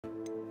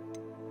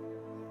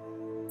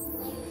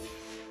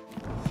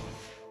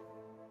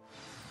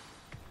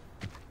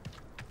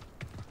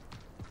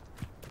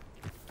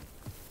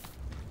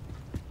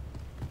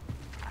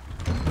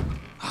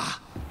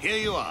Here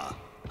you are.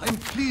 I'm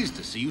pleased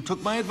to see you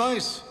took my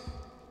advice.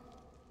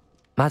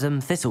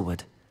 Madam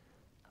Thistlewood,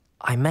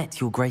 I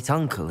met your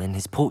great-uncle in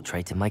his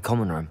portrait in my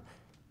common room.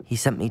 He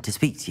sent me to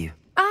speak to you.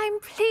 I'm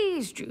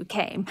pleased you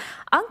came.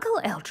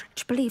 Uncle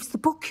Eldridge believes the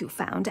book you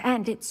found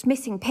and its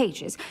missing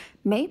pages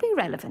may be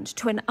relevant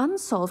to an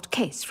unsolved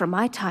case from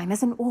my time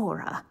as an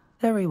Auror.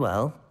 Very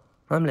well.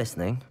 I'm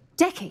listening.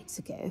 Decades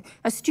ago,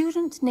 a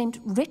student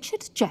named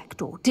Richard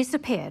Jackdaw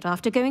disappeared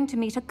after going to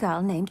meet a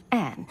girl named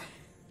Anne.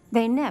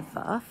 They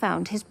never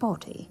found his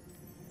body.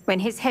 When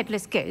his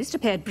headless ghost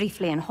appeared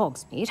briefly in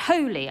Hogsmeade,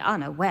 wholly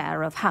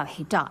unaware of how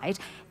he died,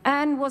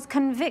 Anne was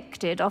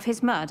convicted of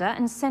his murder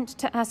and sent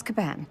to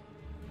Azkaban.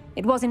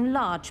 It was in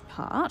large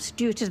part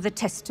due to the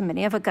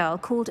testimony of a girl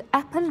called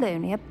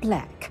Apollonia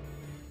Black.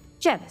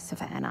 Jealous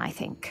of Anne, I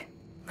think.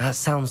 That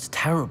sounds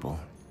terrible,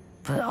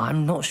 but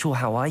I'm not sure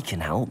how I can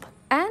help.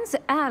 Anne's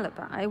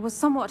alibi was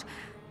somewhat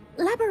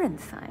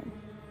labyrinthine.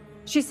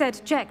 She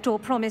said Jackdaw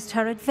promised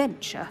her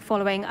adventure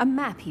following a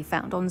map he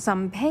found on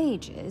some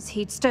pages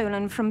he'd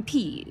stolen from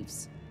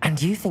Peeves. And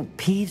you think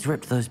Peeves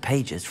ripped those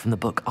pages from the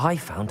book I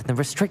found in the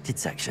restricted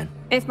section?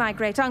 If my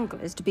great-uncle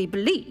is to be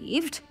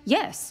believed,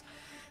 yes.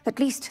 At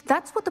least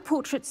that's what the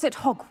portraits at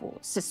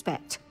Hogwarts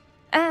suspect.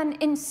 Anne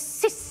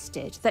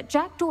insisted that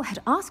Jackdaw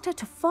had asked her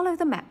to follow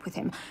the map with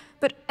him,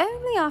 but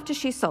only after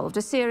she solved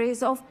a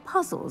series of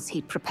puzzles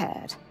he'd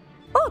prepared.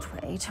 Odd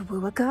way to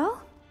woo a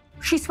girl.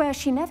 She swears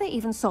she never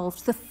even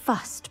solved the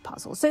first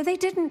puzzle, so they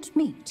didn't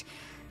meet.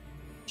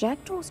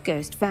 Jackdaw's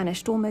ghost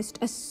vanished almost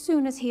as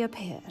soon as he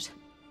appeared.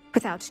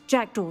 Without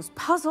Jackdaw's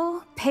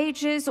puzzle,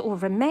 pages, or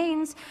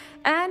remains,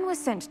 Anne was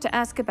sent to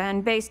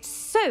Azkaban based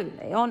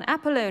solely on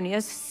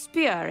Apollonia's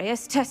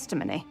spurious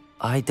testimony.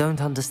 I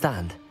don't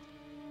understand.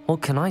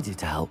 What can I do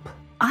to help?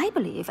 I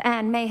believe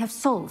Anne may have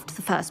solved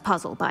the first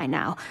puzzle by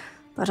now,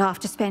 but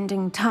after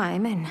spending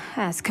time in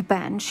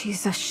Azkaban,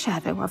 she's a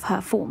shadow of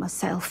her former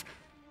self.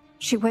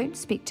 She won't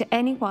speak to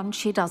anyone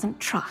she doesn't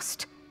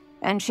trust,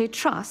 and she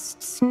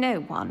trusts no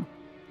one.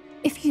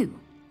 If you,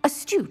 a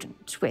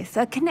student with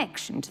a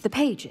connection to the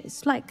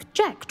pages, like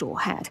Jackdaw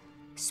had,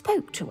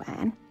 spoke to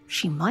Anne,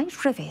 she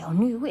might reveal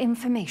new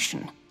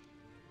information.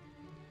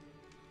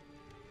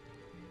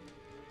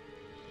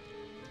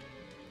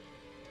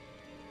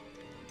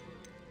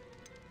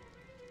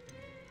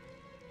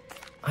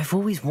 I've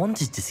always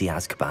wanted to see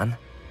Azkaban.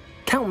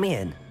 Count me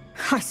in.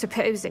 I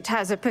suppose it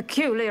has a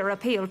peculiar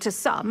appeal to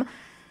some,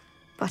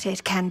 but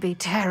it can be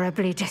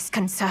terribly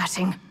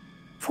disconcerting.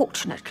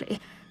 Fortunately,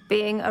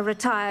 being a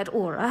retired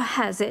Auror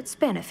has its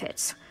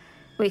benefits.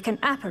 We can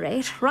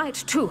apparate right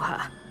to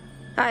her.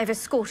 I've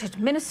escorted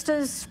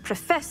ministers,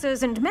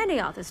 professors, and many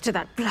others to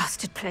that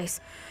blasted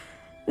place.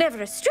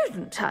 Never a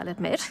student, I'll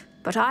admit,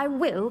 but I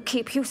will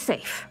keep you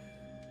safe.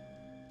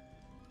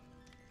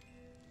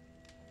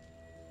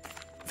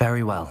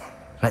 Very well.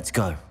 Let's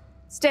go.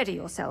 Steady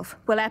yourself.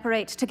 We'll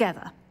apparate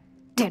together.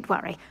 Don't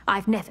worry,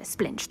 I've never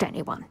splinched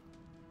anyone.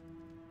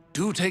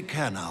 Do take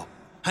care now,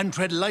 and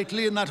tread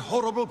lightly in that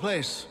horrible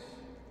place.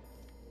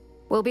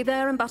 We'll be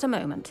there in but a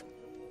moment.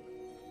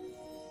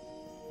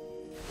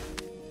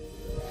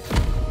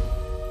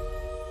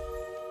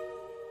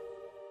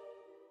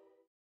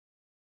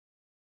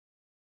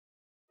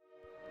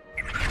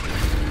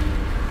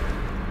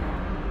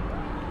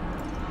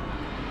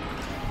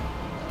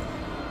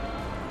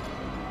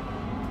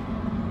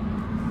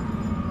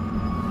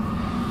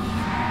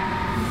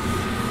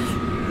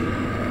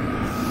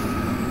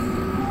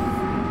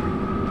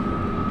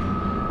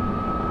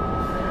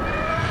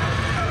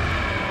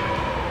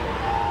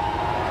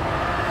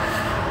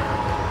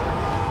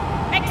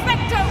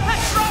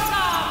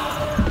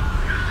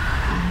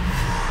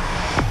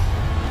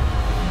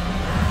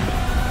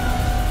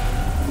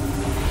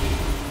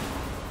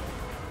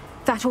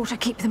 That ought to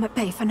keep them at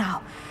bay for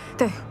now.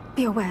 Though,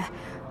 be aware,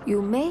 you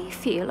may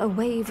feel a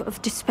wave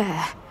of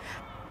despair.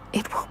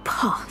 It will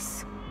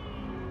pass.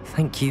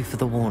 Thank you for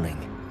the warning.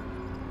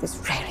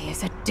 This really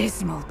is a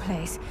dismal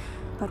place,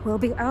 but we'll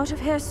be out of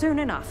here soon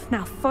enough.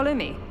 Now follow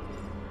me.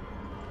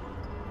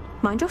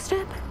 Mind your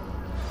step.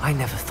 I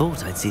never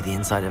thought I'd see the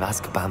inside of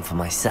Azkaban for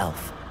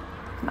myself.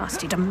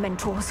 Nasty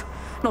Dementors.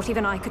 Not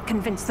even I could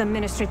convince the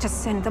Ministry to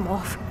send them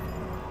off.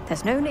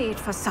 There's no need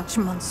for such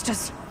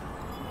monsters.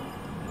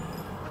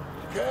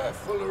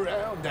 Careful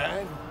around,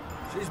 Anne.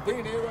 She's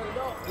been here a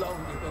lot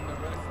longer than the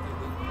rest of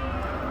them.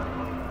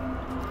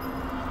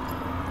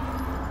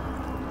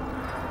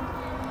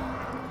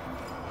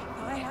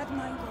 If I had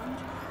my wand,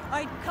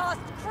 I'd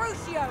cast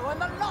Crucio on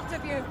the lot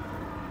of you!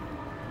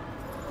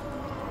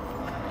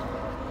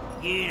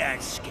 You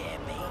don't scare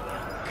me,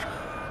 young cub.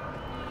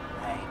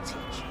 I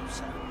teach you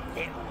so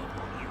little of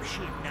what you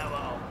should know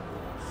at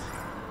Hogwarts.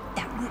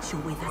 That witch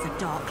you're with has a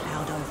dark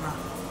cloud over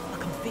her. I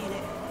can feel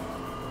it.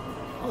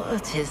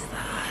 What is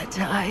that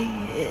I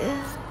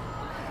hear?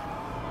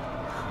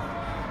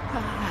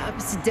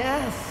 Perhaps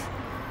death,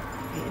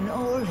 in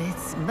all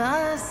its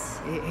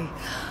mercy,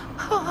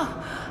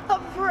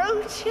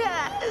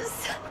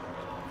 approaches.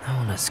 No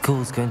one at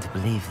school's going to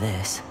believe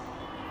this.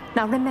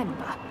 Now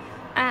remember,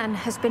 Anne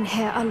has been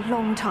here a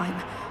long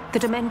time. The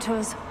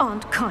Dementors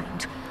aren't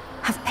kind.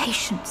 Have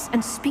patience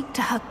and speak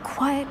to her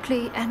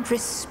quietly and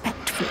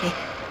respectfully.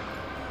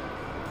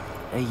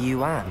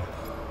 You Anne?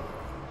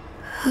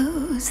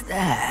 Who's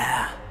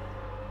there?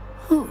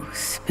 Who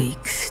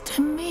speaks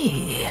to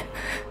me?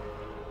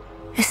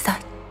 Is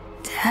that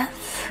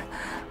death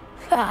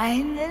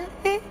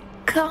finally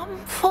come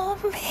for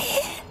me?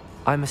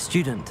 I'm a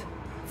student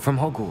from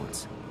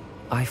Hogwarts.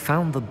 I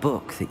found the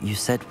book that you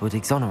said would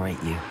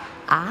exonerate you.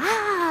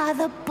 Ah,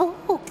 the book.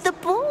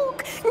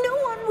 No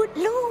one would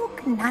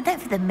look. None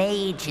of the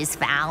mages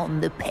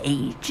found the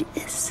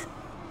pages.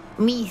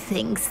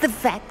 Methinks the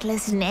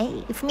feckless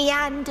knave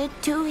meandered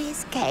to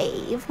his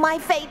cave. My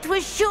fate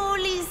was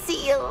surely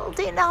sealed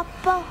in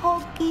Upper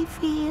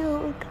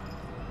Hoggyfield.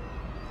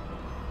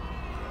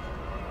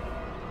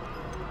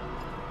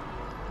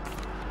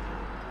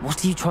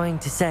 What are you trying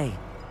to say?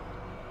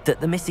 That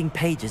the missing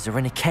pages are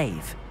in a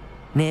cave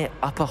near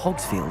Upper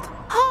Hogsfield?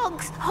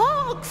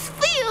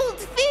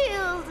 Hogsfield,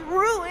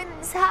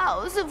 ruins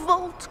house, a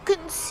vault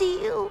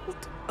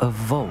concealed. A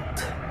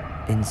vault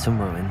in some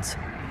ruins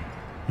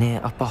near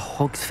Upper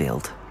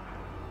Hogsfield.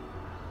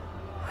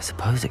 I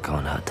suppose it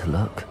can't hurt to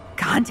look.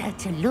 Can't hurt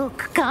to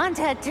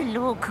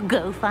look.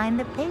 Go find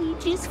the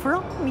pages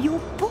from your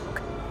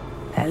book.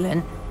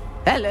 Helen,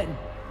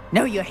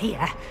 know you're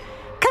here.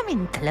 Come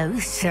in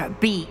closer,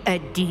 be a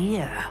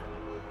dear.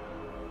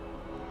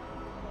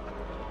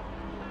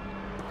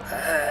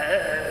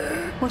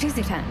 What is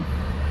it, Anne?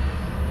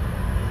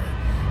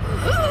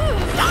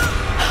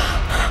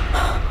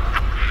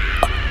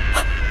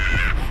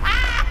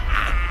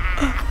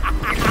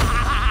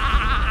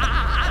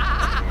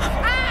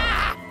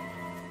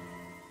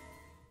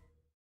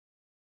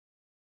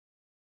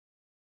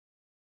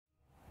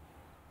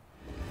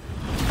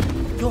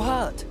 You're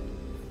hurt.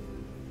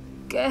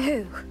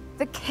 Go.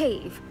 The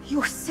cave.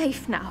 You're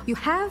safe now. You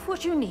have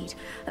what you need.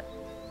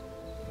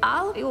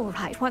 I'll be all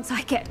right once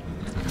I get...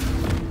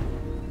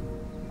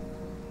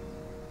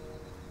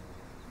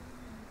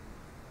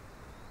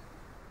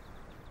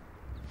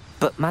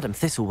 But Madam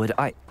Thistlewood,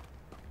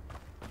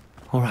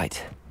 All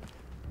right.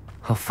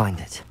 I'll find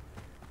it.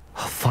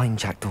 I'll find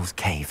Jackdaw's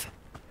cave.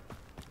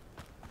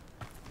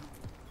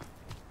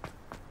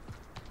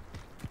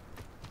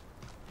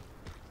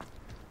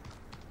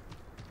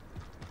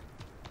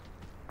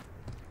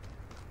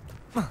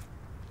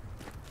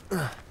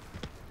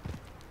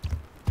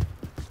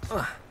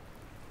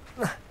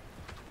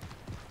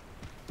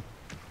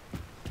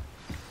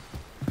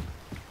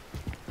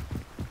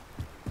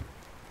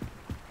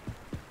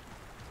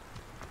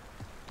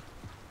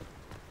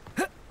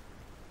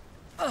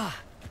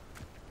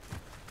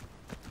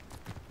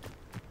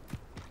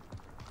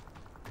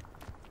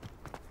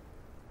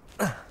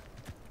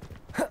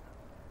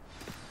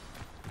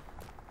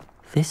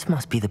 This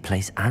must be the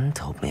place Anne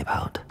told me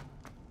about.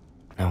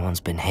 No one's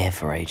been here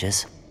for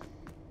ages.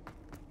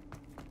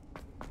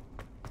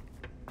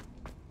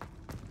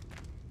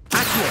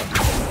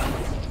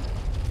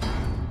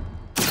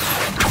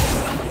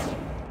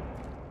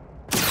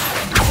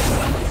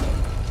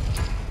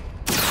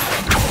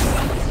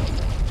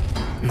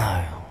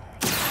 No.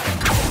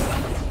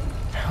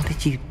 How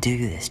did you do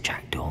this,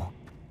 Jackdaw?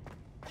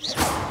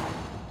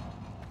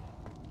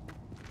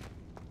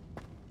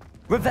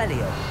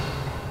 Revelio.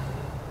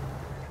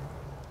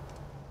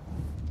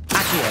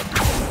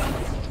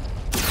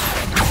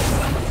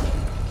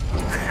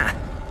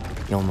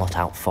 You'll not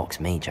outfox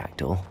me,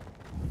 Jackdaw.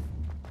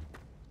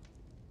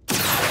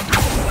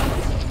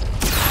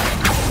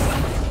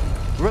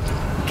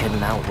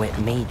 Couldn't outwit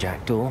me,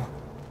 Jackdaw.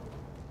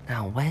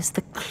 Now, where's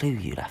the clue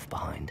you left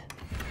behind?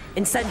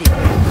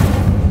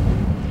 Incendio!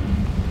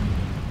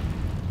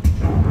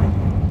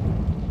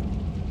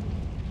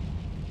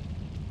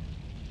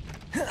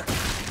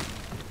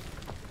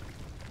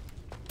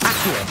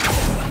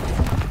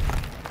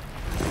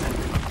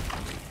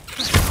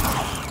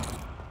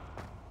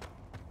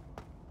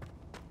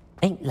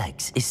 Eight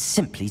legs is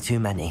simply too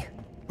many.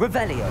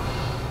 Revelio.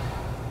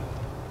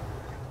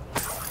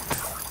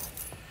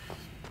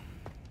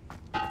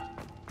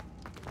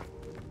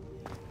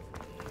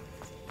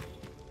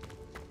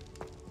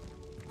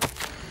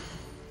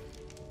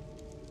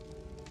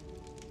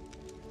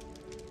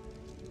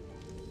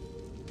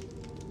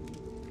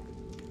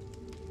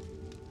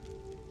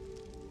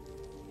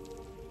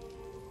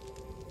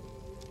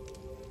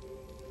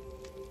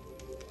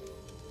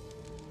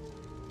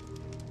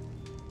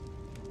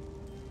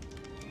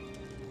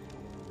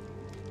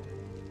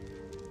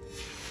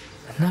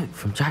 A note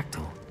from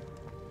Jackdaw.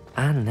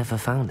 Anne never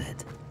found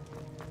it.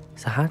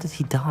 So how did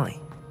he die?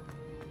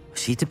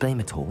 Was she to blame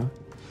at all?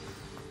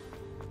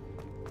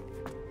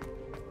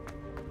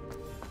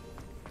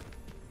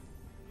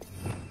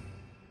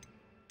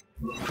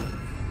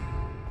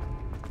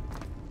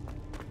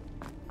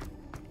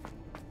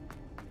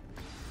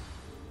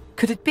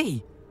 Could it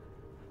be?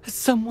 Has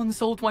someone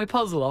solved my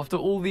puzzle after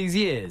all these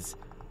years?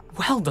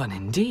 Well done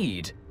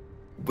indeed.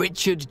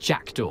 Richard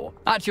Jackdaw,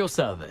 at your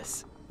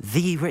service.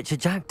 The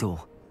Richard Jackdaw.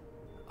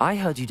 I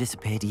heard you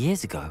disappeared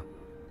years ago.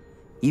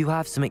 You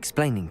have some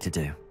explaining to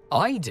do.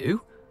 I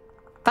do?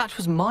 That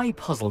was my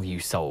puzzle you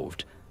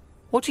solved.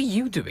 What are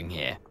you doing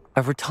here?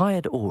 A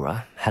retired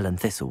Aura, Helen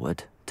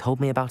Thistlewood, told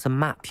me about a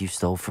map you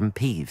stole from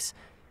Peeves,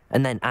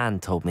 and then Anne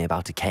told me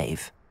about a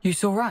cave. You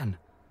saw Anne?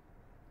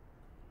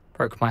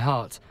 Broke my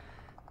heart.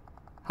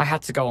 I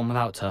had to go on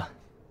without her.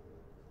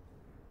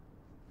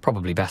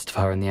 Probably best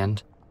for her in the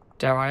end.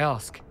 Dare I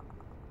ask?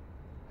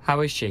 How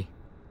is she?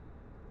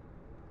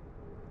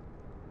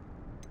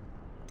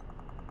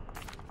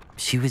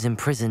 She was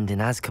imprisoned in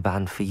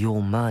Azkaban for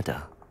your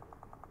murder.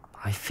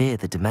 I fear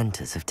the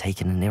Dementors have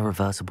taken an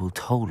irreversible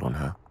toll on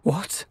her.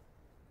 What?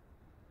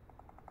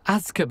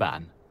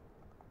 Azkaban?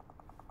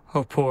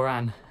 Oh, poor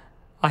Anne.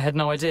 I had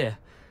no idea.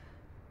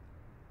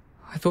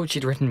 I thought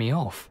she'd written me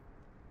off.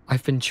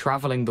 I've been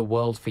traveling the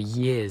world for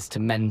years to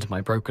mend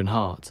my broken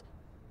heart.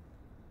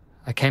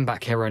 I came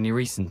back here only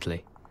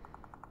recently,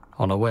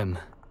 on a whim.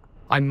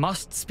 I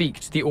must speak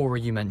to the Aura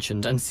you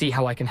mentioned and see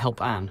how I can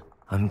help Anne.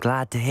 I'm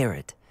glad to hear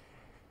it.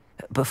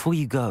 Before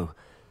you go,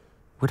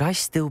 would I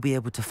still be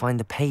able to find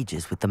the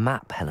pages with the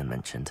map Helen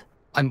mentioned?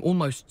 I'm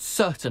almost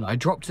certain I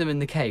dropped them in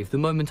the cave the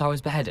moment I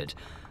was beheaded.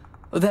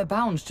 They're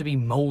bound to be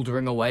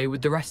mouldering away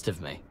with the rest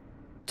of me.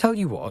 Tell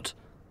you what,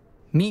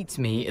 meet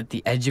me at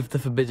the edge of the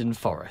Forbidden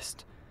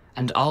Forest,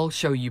 and I'll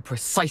show you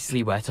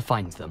precisely where to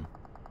find them.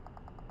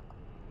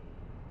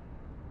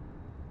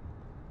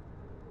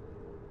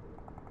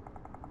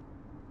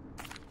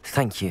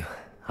 Thank you.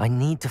 I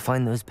need to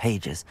find those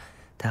pages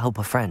to help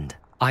a friend.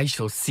 I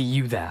shall see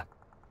you there.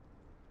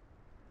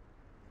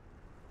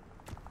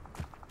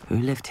 Who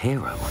lived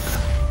here, I wonder?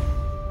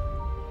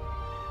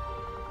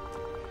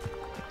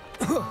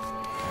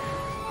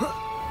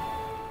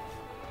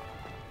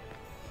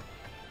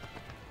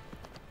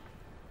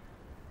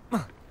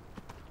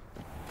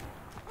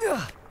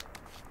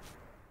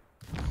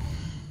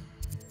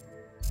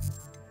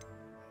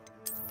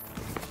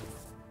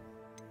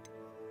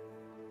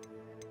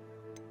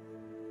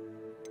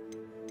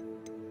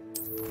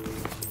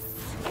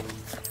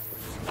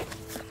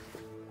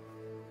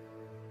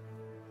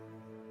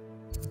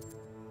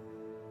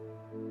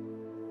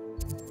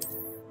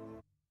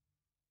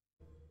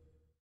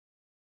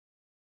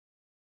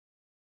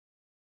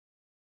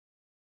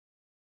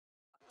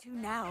 To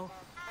now.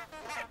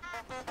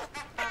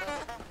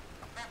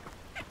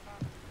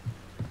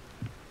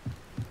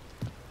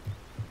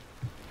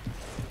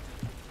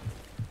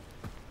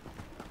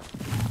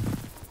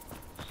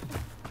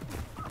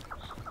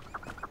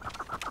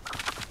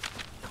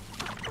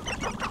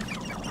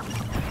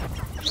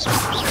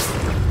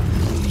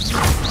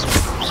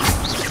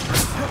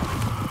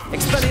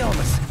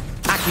 Expelliarmus!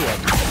 Accio!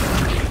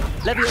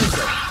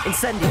 Levioso!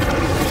 Incendio!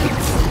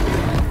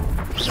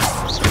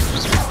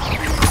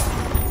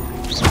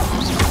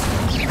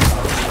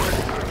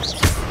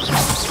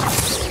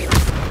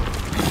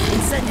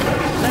 Incendio!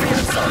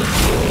 Levioso!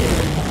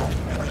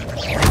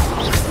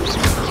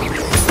 Accio!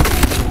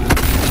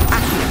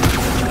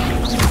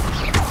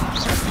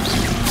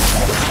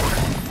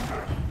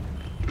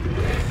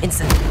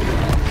 Incendio!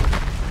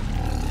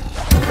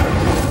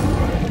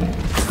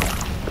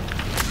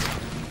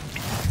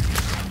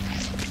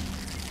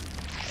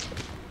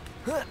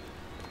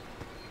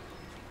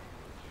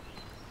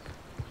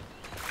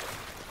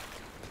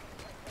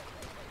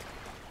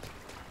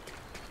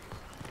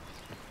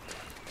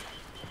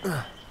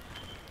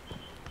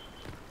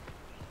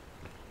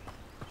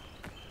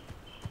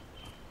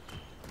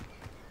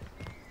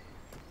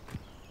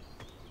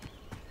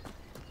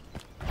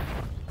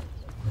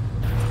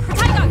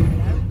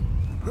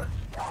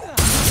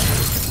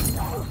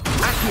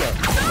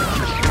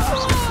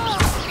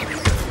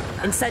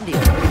 Incendio!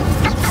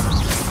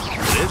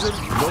 Isn't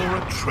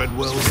Laura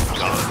Treadwell's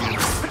guardian?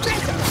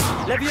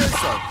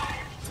 Levioso!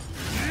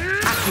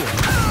 Accio!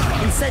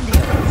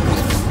 Incendio!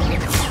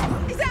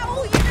 Is that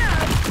all you know?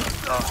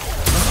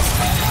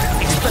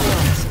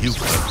 Expelliarmus! You've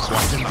heard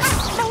quite enough.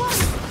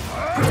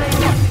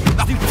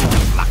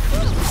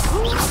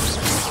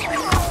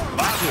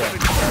 Accio!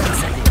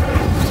 Incendio!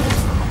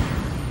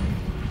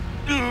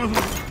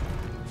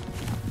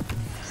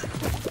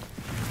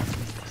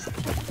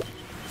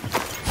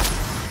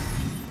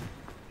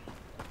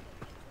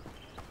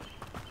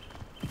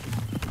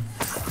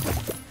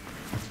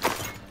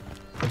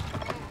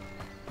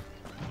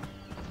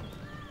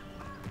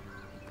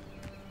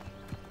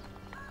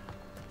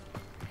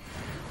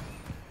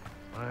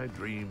 I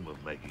dream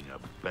of making a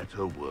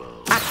better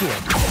world. Accio!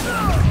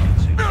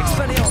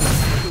 Expelliarmus!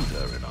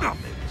 Her in our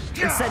midst.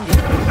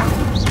 Incendio!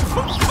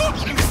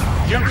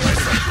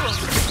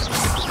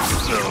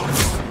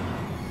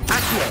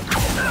 Accio!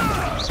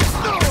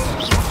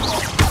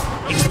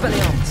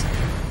 Expelliarmus!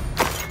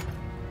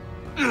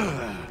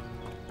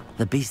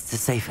 The beasts are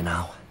safer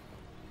now.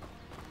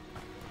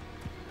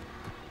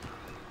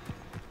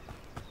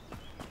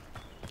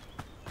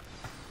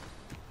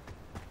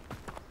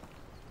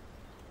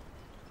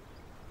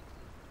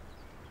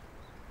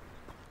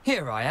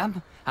 Here I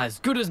am, as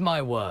good as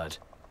my word.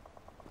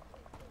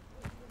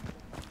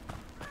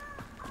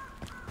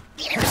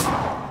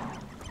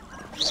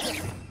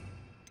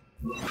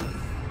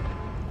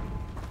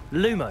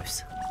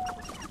 Lumos.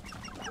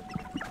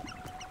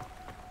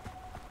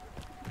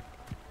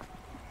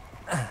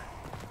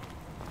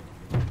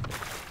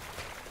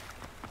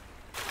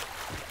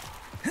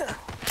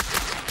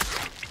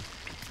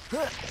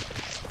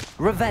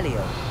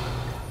 Revelio.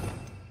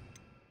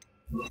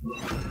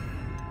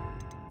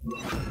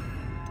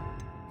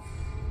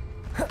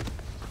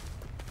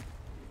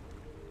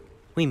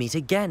 We meet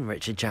again,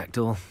 Richard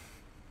Jackdaw.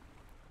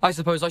 I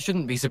suppose I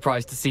shouldn't be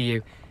surprised to see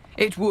you.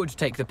 It would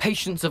take the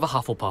patience of a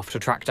Hufflepuff to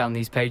track down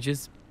these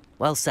pages.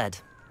 Well said.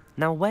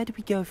 Now where do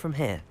we go from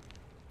here?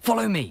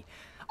 Follow me.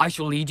 I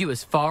shall lead you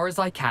as far as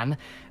I can,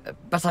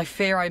 but I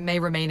fear I may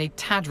remain a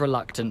tad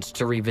reluctant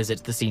to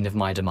revisit the scene of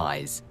my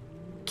demise.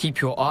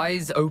 Keep your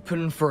eyes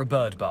open for a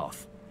bird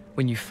bath.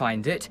 When you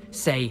find it,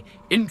 say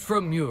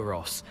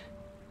intramuros.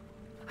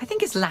 I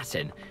think it's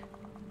Latin.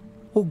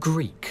 Or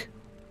Greek.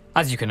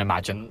 As you can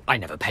imagine, I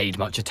never paid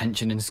much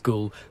attention in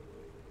school.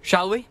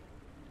 Shall we?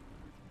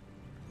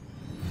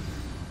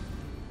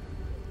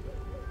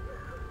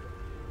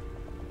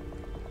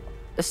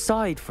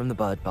 Aside from the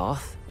bird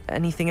bath,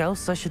 anything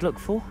else I should look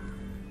for?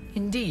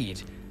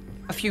 Indeed.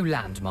 A few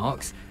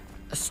landmarks,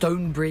 a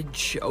stone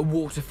bridge, a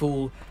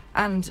waterfall,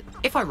 and,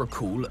 if I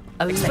recall,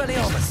 a lake.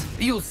 Expelliarmus!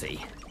 You'll see.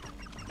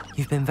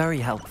 You've been very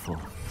helpful.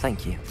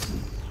 Thank you.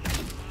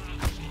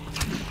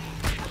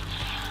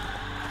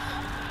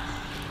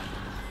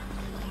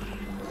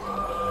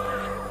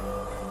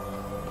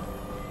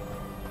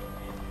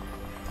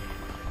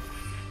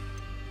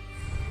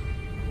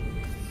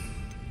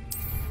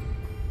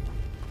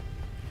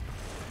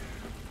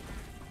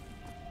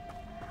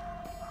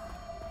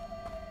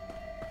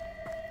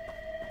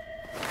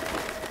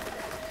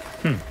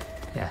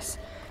 Yes.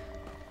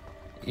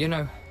 You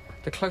know,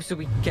 the closer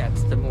we get,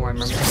 the more I'm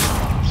remembering.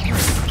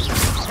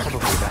 Probably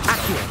better.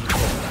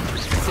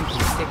 Simply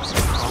stick to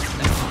the path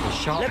and keep a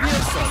sharp eye on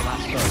that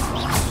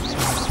bird.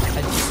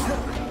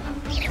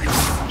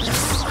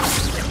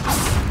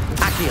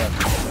 Accio.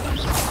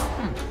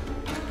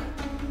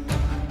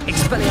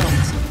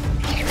 Expelliarmus.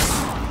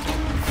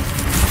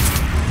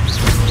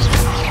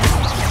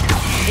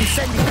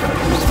 Incendio.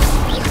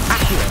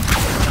 Accio.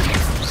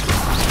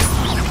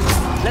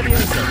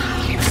 Leviosa.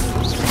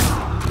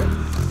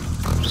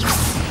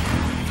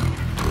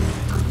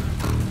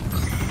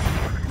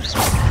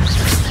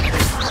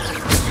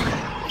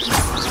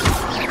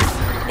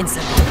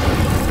 Incendio.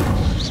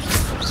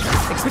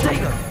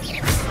 Expedito.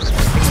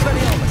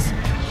 Expelliarmus.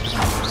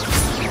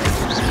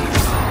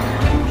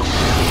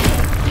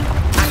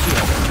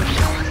 Accio.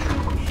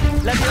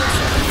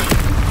 Leviosa.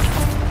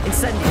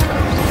 Incendio.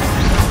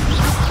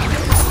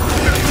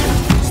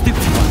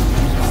 Stupefy.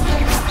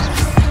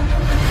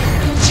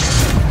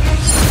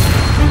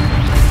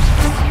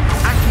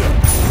 Accio.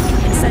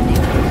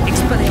 Incendio.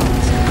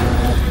 Expelliarmus.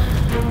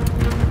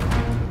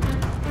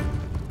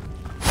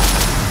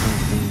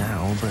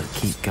 Now, but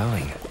keep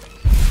going.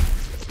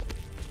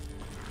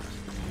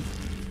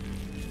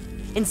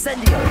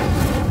 Incendio.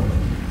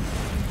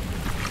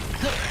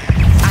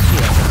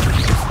 Accio.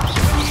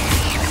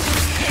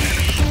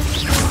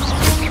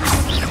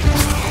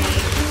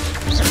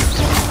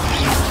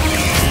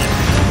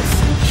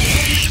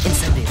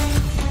 Incendio.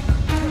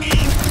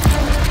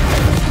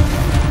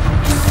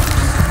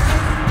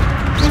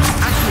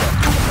 Accio.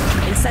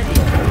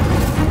 Incendio.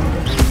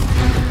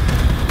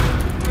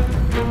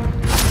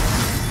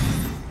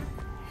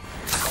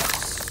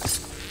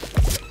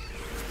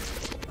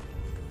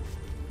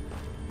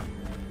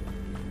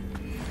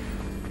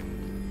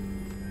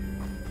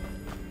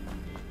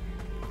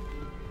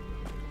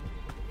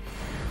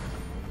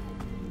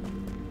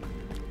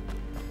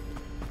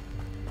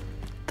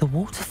 The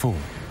waterfall.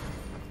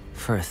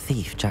 For a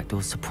thief,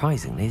 Jackdaw's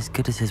surprisingly as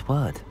good as his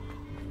word.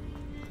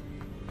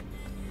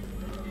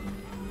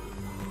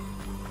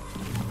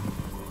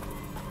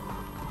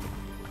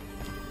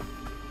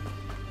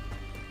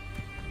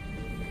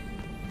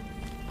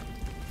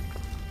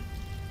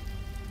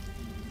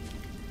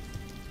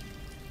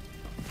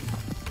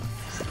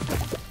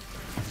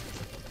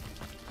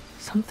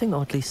 Something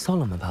oddly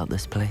solemn about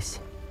this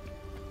place.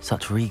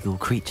 Such regal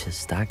creatures,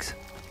 stags.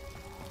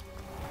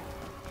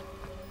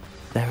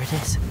 There it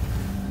is,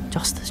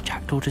 just as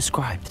Jackdaw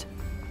described.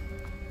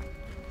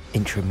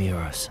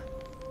 Intramuros.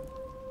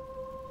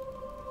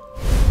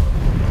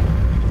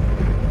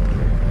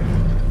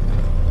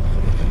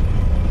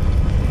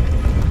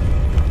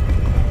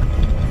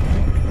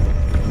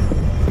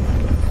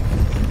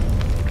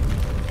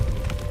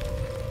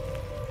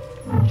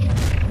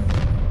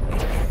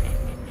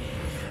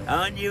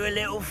 Aren't you a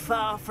little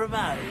far from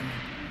home?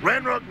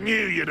 Ranrock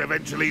knew you'd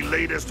eventually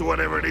lead us to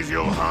whatever it is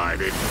you're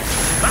hiding.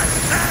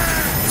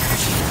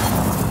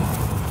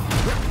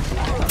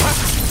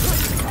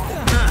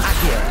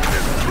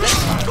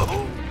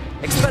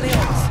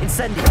 Expelliarmus,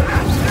 Incendio.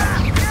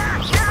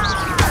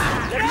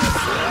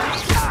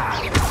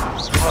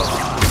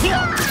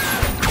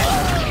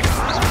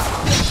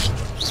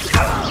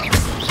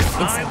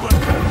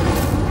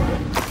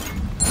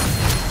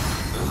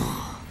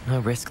 No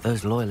risk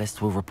those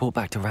loyalists will report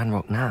back to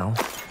Ranrock now.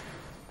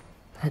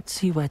 Let's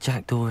see where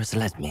Jackdaw has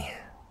led me.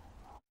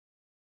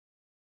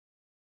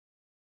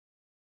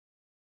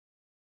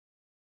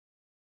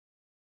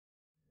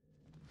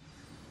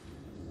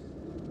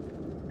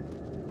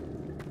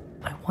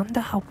 I wonder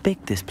how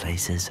big this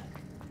place is.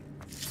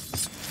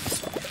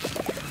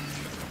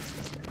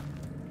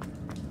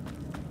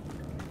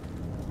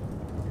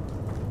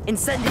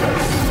 Incendio!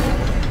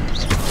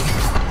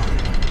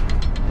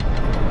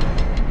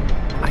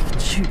 I can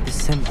shoot the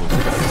symbol, but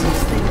it doesn't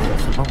stay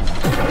lit for long.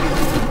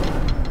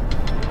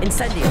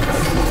 Incendio!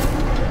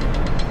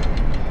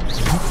 I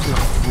need to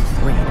light all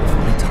three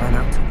before they time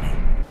out on me.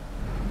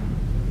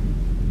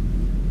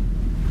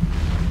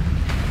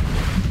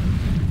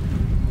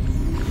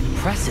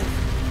 Impressive.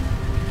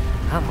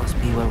 That must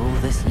be where all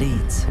this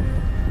leads.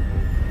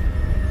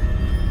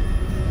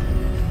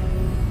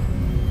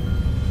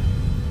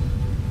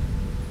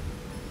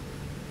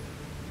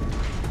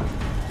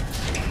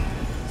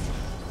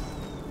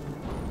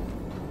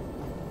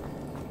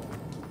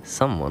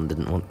 Someone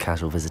didn't want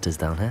casual visitors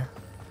down here.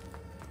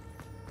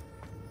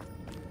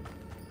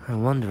 I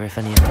wonder if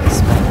any of my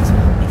spells will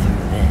help me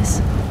through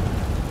this.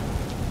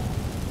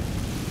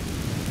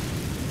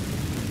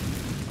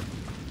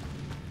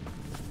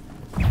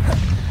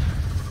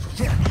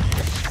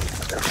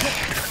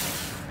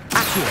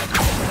 Accio!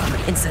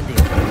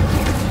 Incendio!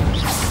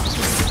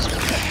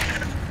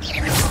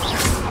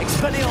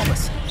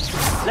 Expelliarmus!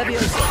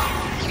 Levioso!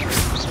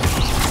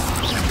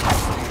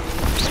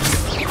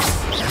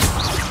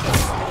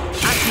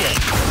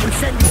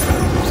 Incendio!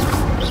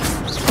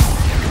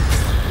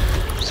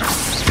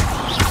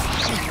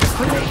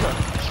 Potato!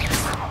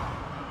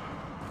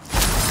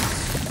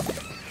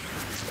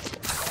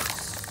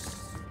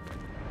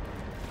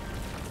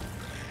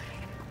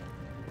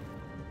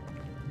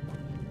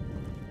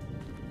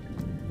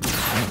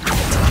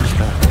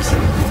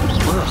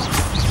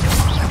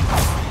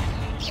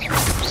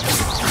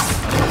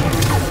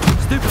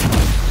 Stupid!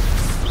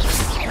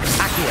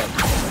 Accio!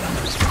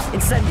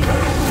 Incendio!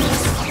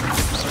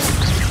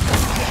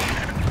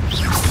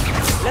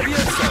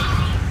 Levioso!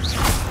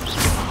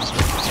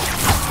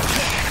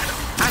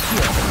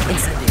 Accio!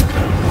 Incendio!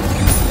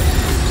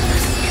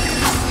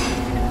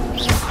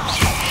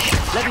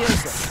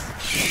 Levioso!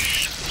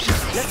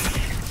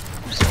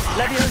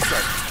 Levioso!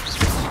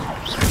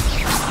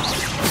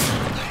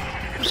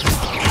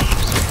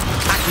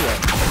 Accio!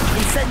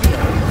 Incendio!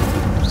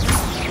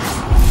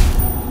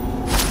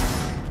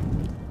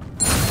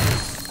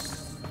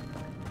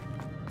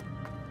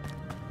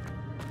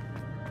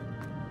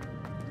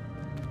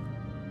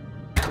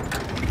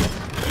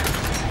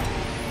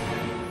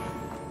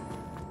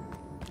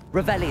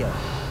 Revelio.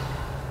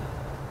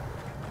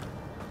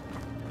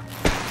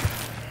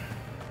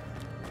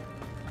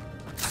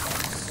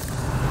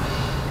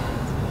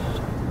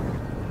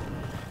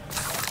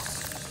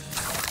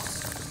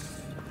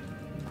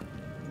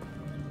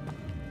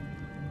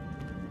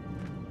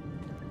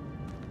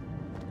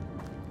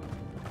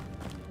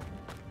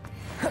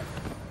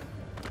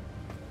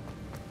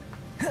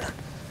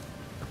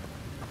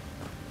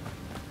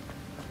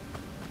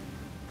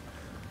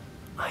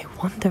 I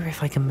wonder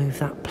if I can move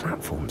that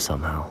platform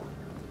somehow.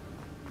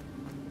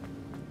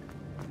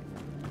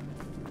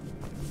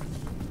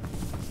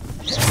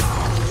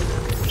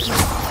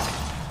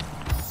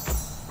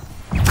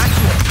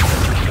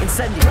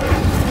 Incendio!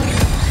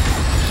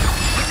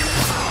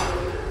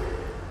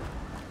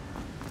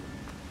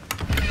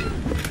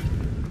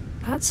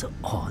 That's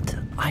odd.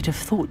 I'd have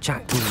thought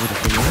Jackdaw would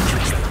have been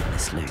interested in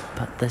this loot,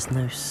 but there's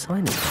no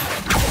sign of it.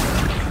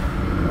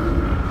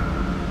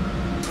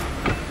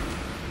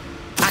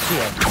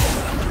 Accio!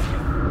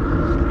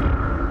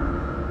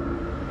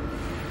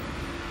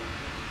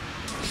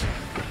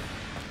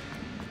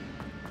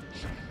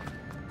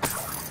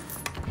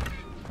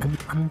 An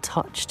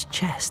untouched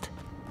chest.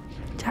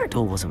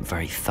 Jackdaw wasn't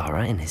very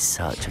thorough in his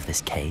search of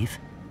this cave.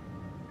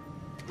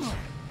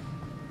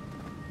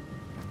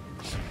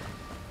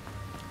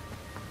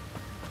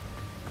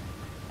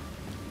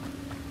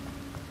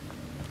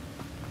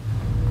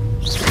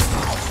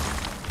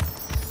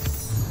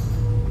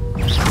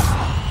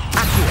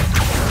 Accio!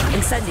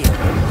 Incendio!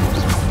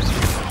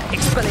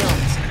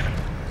 Expelliarmus!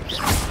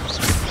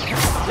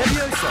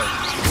 Levioso!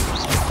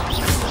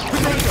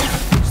 Potato!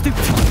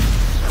 Stupid!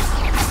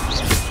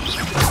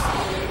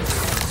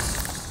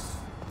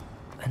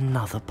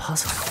 Another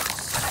puzzle.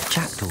 But if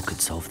Jackdaw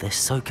could solve this,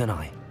 so can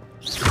I.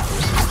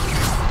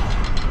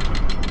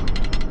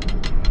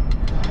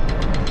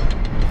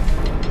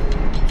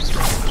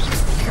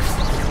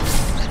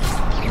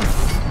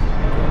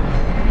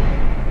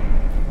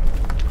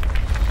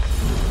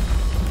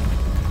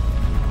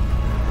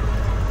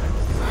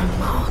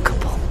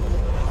 Remarkable.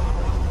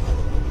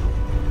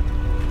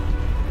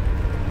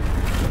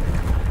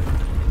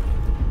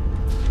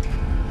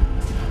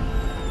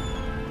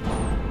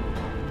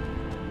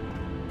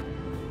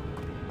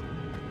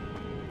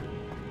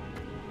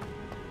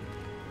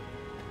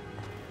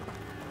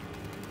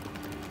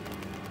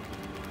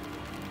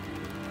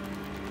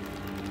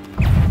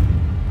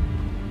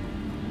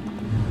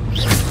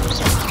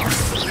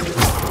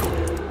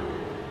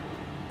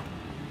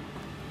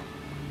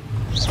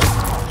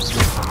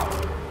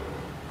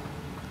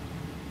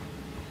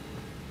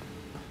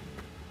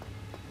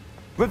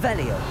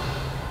 Revelio.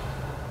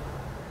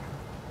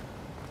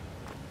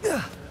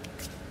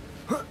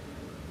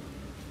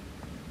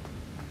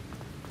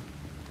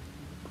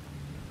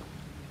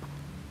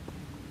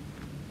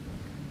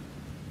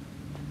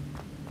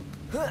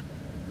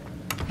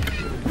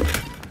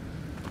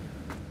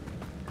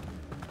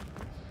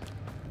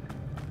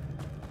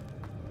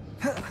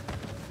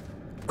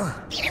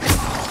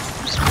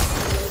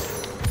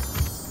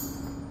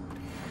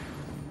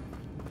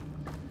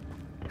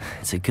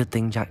 It's a good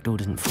thing Jackdaw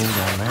didn't fall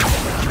down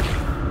there.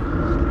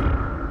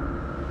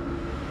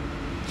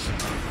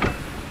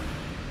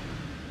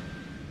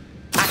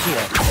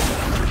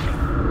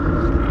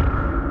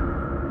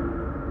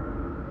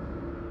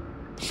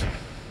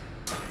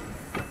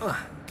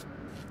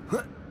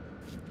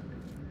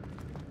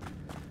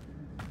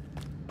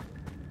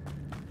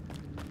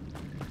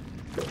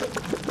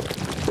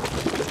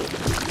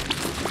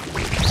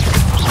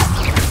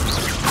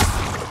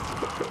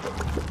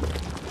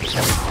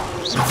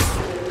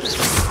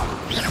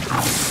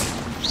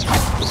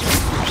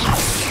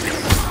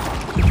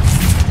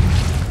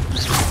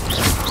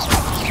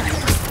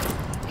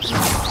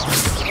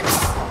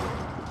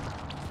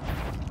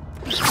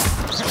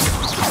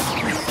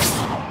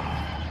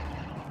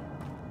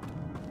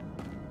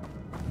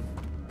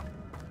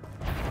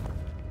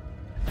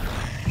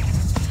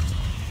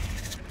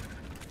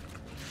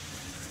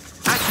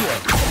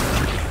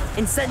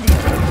 Incendio!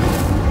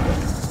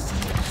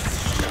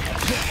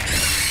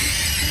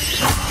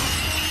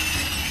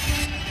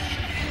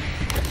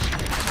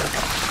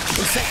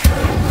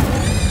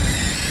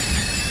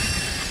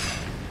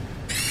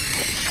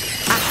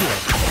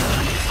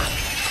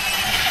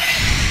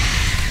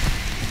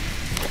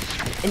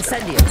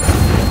 Incendio!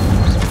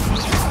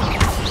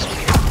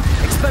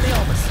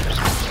 Expelliarmus!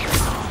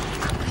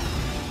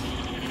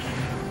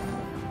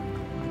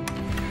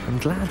 I'm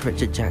glad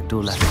Richard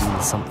Jackdaw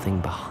left something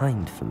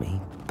behind for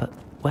me, but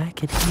where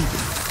could he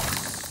be?